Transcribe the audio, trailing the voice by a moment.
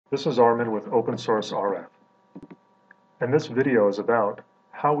This is Armin with Open Source RF, and this video is about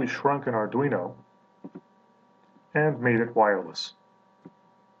how we shrunk an Arduino and made it wireless.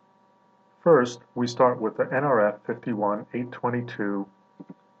 First, we start with the NRF51822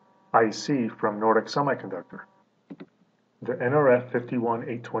 IC from Nordic Semiconductor. The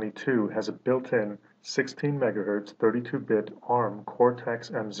NRF51822 has a built-in 16 MHz 32-bit ARM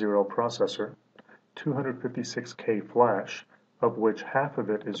Cortex-M0 processor, 256K flash, of which half of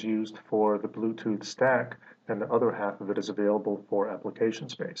it is used for the Bluetooth stack and the other half of it is available for application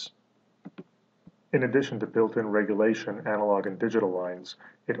space. In addition to built-in regulation analog and digital lines,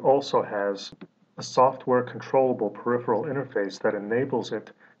 it also has a software controllable peripheral interface that enables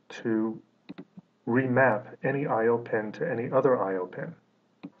it to remap any I/O pin to any other I/O pin.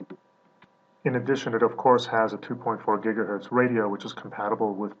 In addition, it of course has a 2.4 GHz radio which is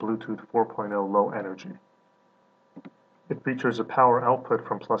compatible with Bluetooth 4.0 low energy. It features a power output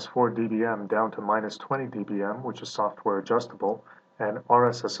from +4 dBm down to -20 dBm, which is software adjustable, and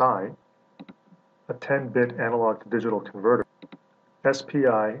RSSI, a 10-bit analog to digital converter,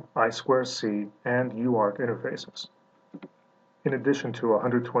 SPI, I2C, and UART interfaces, in addition to a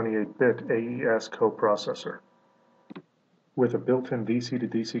 128-bit AES coprocessor. With a built-in DC to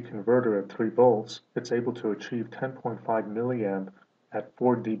DC converter at 3 volts, it's able to achieve 10.5 milliamp at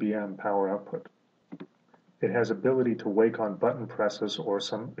 4 dBm power output. It has ability to wake on button presses or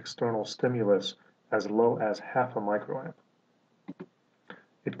some external stimulus as low as half a microamp.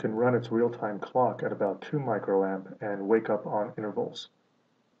 It can run its real-time clock at about 2 microamp and wake up on intervals.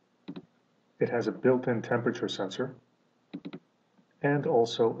 It has a built-in temperature sensor and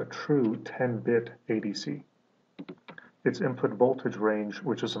also a true 10-bit ADC. Its input voltage range,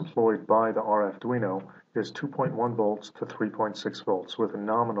 which is employed by the RFduino, is 2.1 volts to 3.6 volts with a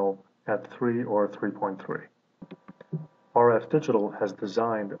nominal at 3 or 3.3. RF Digital has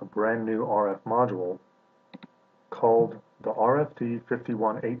designed a brand new RF module called the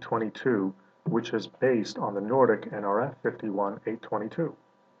RFD51822, which is based on the Nordic NRF51822.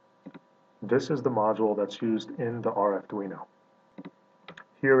 This is the module that's used in the RFduino.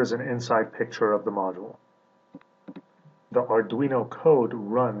 Here is an inside picture of the module. The Arduino code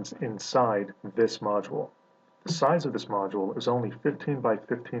runs inside this module. The size of this module is only 15 by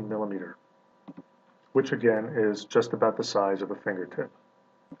 15 millimeter, which again is just about the size of a fingertip.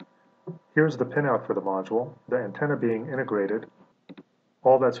 Here's the pinout for the module, the antenna being integrated.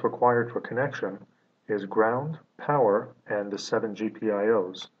 All that's required for connection is ground, power, and the 7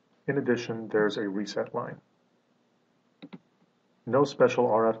 GPIOs. In addition, there's a reset line. No special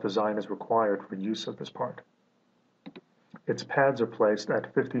RF design is required for use of this part. Its pads are placed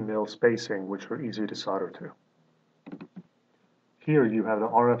at 50 mil spacing, which are easy to solder to. Here you have the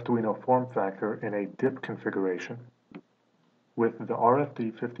RFduino form factor in a dip configuration with the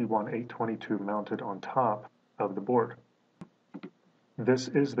RFD51822 mounted on top of the board. This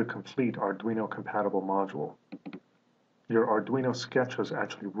is the complete Arduino compatible module. Your Arduino sketches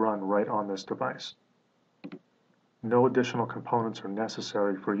actually run right on this device. No additional components are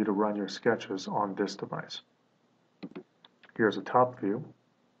necessary for you to run your sketches on this device. Here's a top view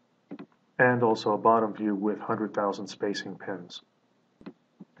and also a bottom view with 100,000 spacing pins.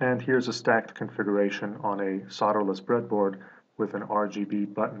 And here's a stacked configuration on a solderless breadboard with an RGB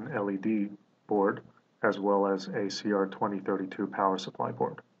button LED board as well as a CR2032 power supply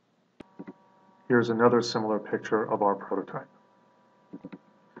board. Here's another similar picture of our prototype.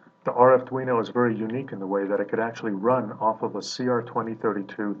 The RFduino is very unique in the way that it could actually run off of a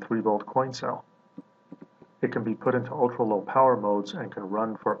CR2032 3-volt coin cell. It can be put into ultra-low power modes and can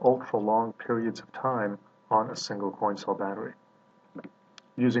run for ultra-long periods of time on a single coin cell battery.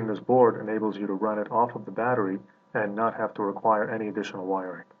 Using this board enables you to run it off of the battery and not have to require any additional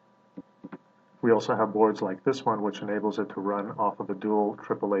wiring. We also have boards like this one which enables it to run off of a dual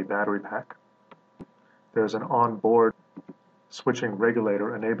AAA battery pack. There's an on-board switching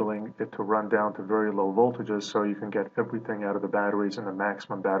regulator enabling it to run down to very low voltages so you can get everything out of the batteries in the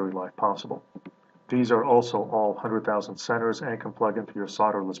maximum battery life possible. These are also all 100,000 centers and can plug into your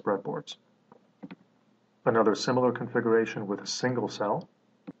solderless breadboards. Another similar configuration with a single cell.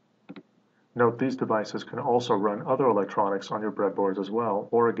 Note these devices can also run other electronics on your breadboards as well,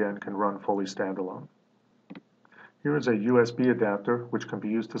 or again can run fully standalone. Here is a USB adapter which can be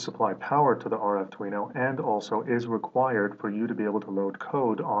used to supply power to the RFduino and also is required for you to be able to load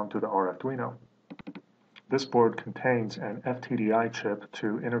code onto the RFduino. This board contains an FTDI chip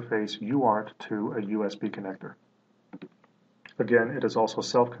to interface UART to a USB connector. Again, it is also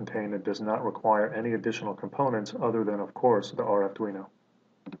self-contained and does not require any additional components other than, of course, the RFduino.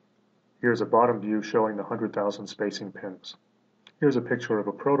 Here's a bottom view showing the 100,000 spacing pins. Here's a picture of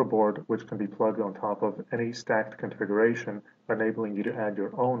a protoboard which can be plugged on top of any stacked configuration, enabling you to add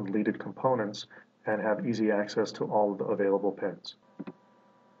your own leaded components and have easy access to all of the available pins.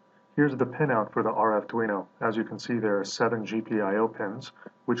 Here's the pinout for the RFduino. As you can see, there are 7 GPIO pins,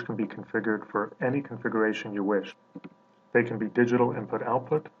 which can be configured for any configuration you wish. They can be digital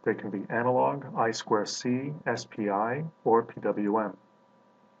input-output, they can be analog, I2C, SPI, or PWM.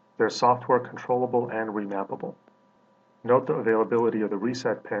 They're software controllable and remappable. Note the availability of the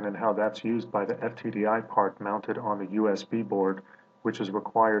reset pin and how that's used by the FTDI part mounted on the USB board, which is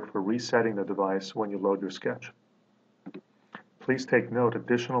required for resetting the device when you load your sketch. Please take note,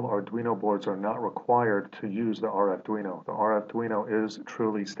 additional Arduino boards are not required to use the RFduino. The RFduino is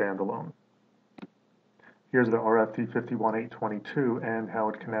truly standalone. Here's the RFD51822 and how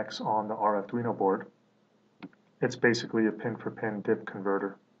it connects on the RFduino board. It's basically a pin-for-pin DIP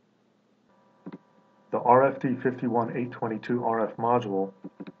converter. The RFD51822 RF module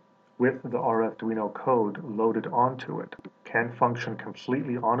with the RFduino code loaded onto it can function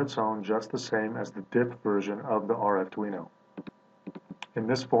completely on its own, just the same as the DIP version of the RFduino. In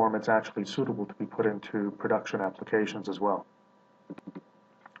this form, it's actually suitable to be put into production applications as well.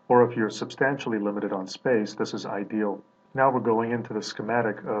 Or if you're substantially limited on space, this is ideal. Now we're going into the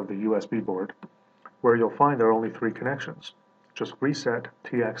schematic of the USB board, where you'll find there are only 3 connections. Just reset,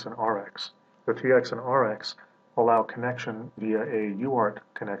 TX, and RX. The TX and RX allow connection via a UART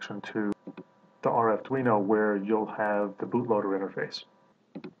connection to the RFduino, where you'll have the bootloader interface.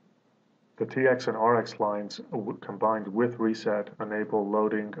 The TX and RX lines combined with reset enable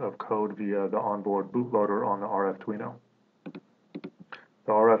loading of code via the onboard bootloader on the RFduino.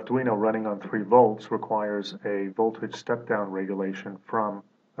 The RFduino running on 3 volts requires a voltage step-down regulation from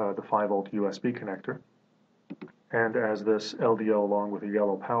the 5-volt USB connector. And as this LDO along with a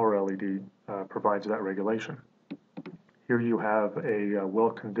yellow power LED provides that regulation. Here you have a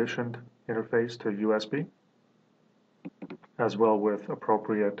well-conditioned interface to USB, as well with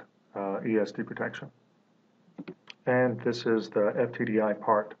appropriate ESD protection. And this is the FTDI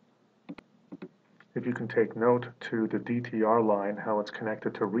part. If you can take note to the DTR line, how it's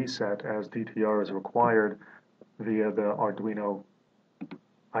connected to reset, as DTR is required via the Arduino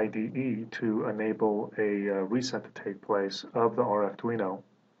IDE to enable a reset to take place of the RFduino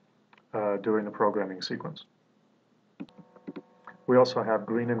during the programming sequence. We also have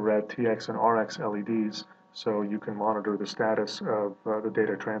green and red TX and RX LEDs, so you can monitor the status of the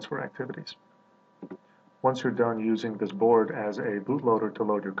data transfer activities. Once you're done using this board as a bootloader to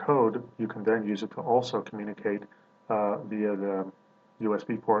load your code, you can then use it to also communicate via the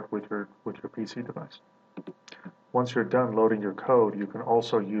USB port with your PC device. Once you're done loading your code, you can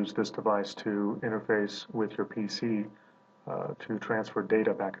also use this device to interface with your PC to transfer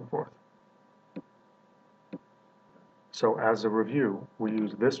data back and forth. So as a review, we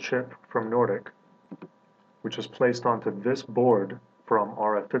use this chip from Nordic, which is placed onto this board from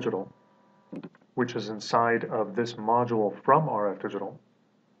RF Digital, which is inside of this module from RF Digital,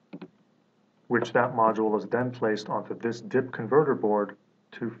 which that module is then placed onto this DIP converter board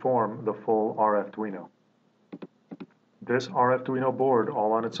to form the full RFduino. This RFduino board,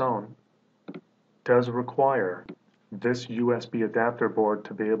 all on its own, does require this USB adapter board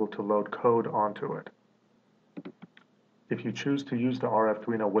to be able to load code onto it. If you choose to use the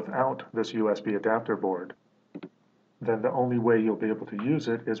RFduino without this USB adapter board, then the only way you'll be able to use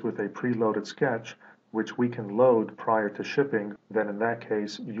it is with a preloaded sketch, which we can load prior to shipping. Then in that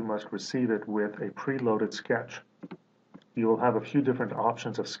case, you must receive it with a preloaded sketch. You will have a few different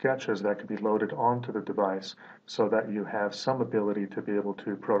options of sketches that can be loaded onto the device so that you have some ability to be able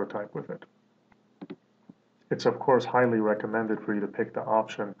to prototype with it. It's of course highly recommended for you to pick the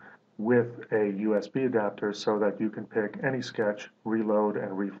option with a USB adapter so that you can pick any sketch, reload,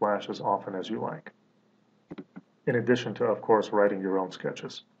 and reflash as often as you like. In addition to, of course, writing your own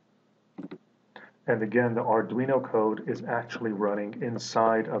sketches. And again, the Arduino code is actually running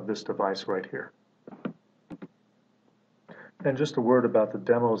inside of this device right here. And just a word about the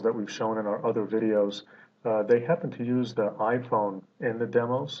demos that we've shown in our other videos. They happen to use the iPhone in the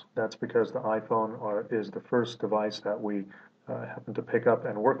demos. That's because the iPhone is the first device that we happen to pick up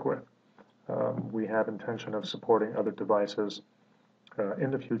and work with. We have intention of supporting other devices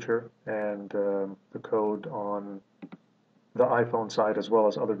in the future, and the code on the iPhone side as well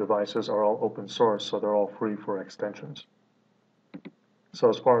as other devices are all open source, so they're all free for extensions. So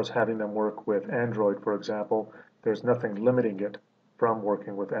as far as having them work with Android, for example, there's nothing limiting it from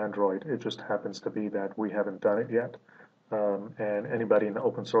working with Android. It just happens to be that we haven't done it yet, and anybody in the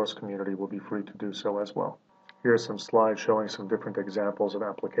open source community will be free to do so as well. Here are some slides showing some different examples of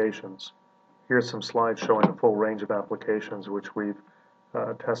applications. Here's some slides showing a full range of applications which we've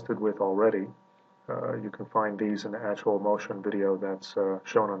tested with already. You can find these in the actual motion video that's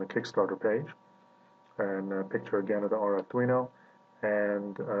shown on the Kickstarter page. And a picture again of the RFduino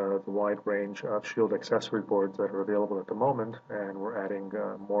and the wide range of Shield accessory boards that are available at the moment, and we're adding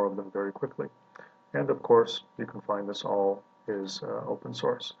more of them very quickly. And of course, you can find this all is open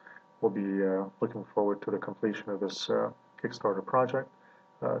source. We'll be looking forward to the completion of this Kickstarter project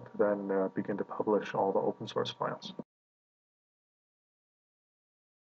to then begin to publish all the open source files.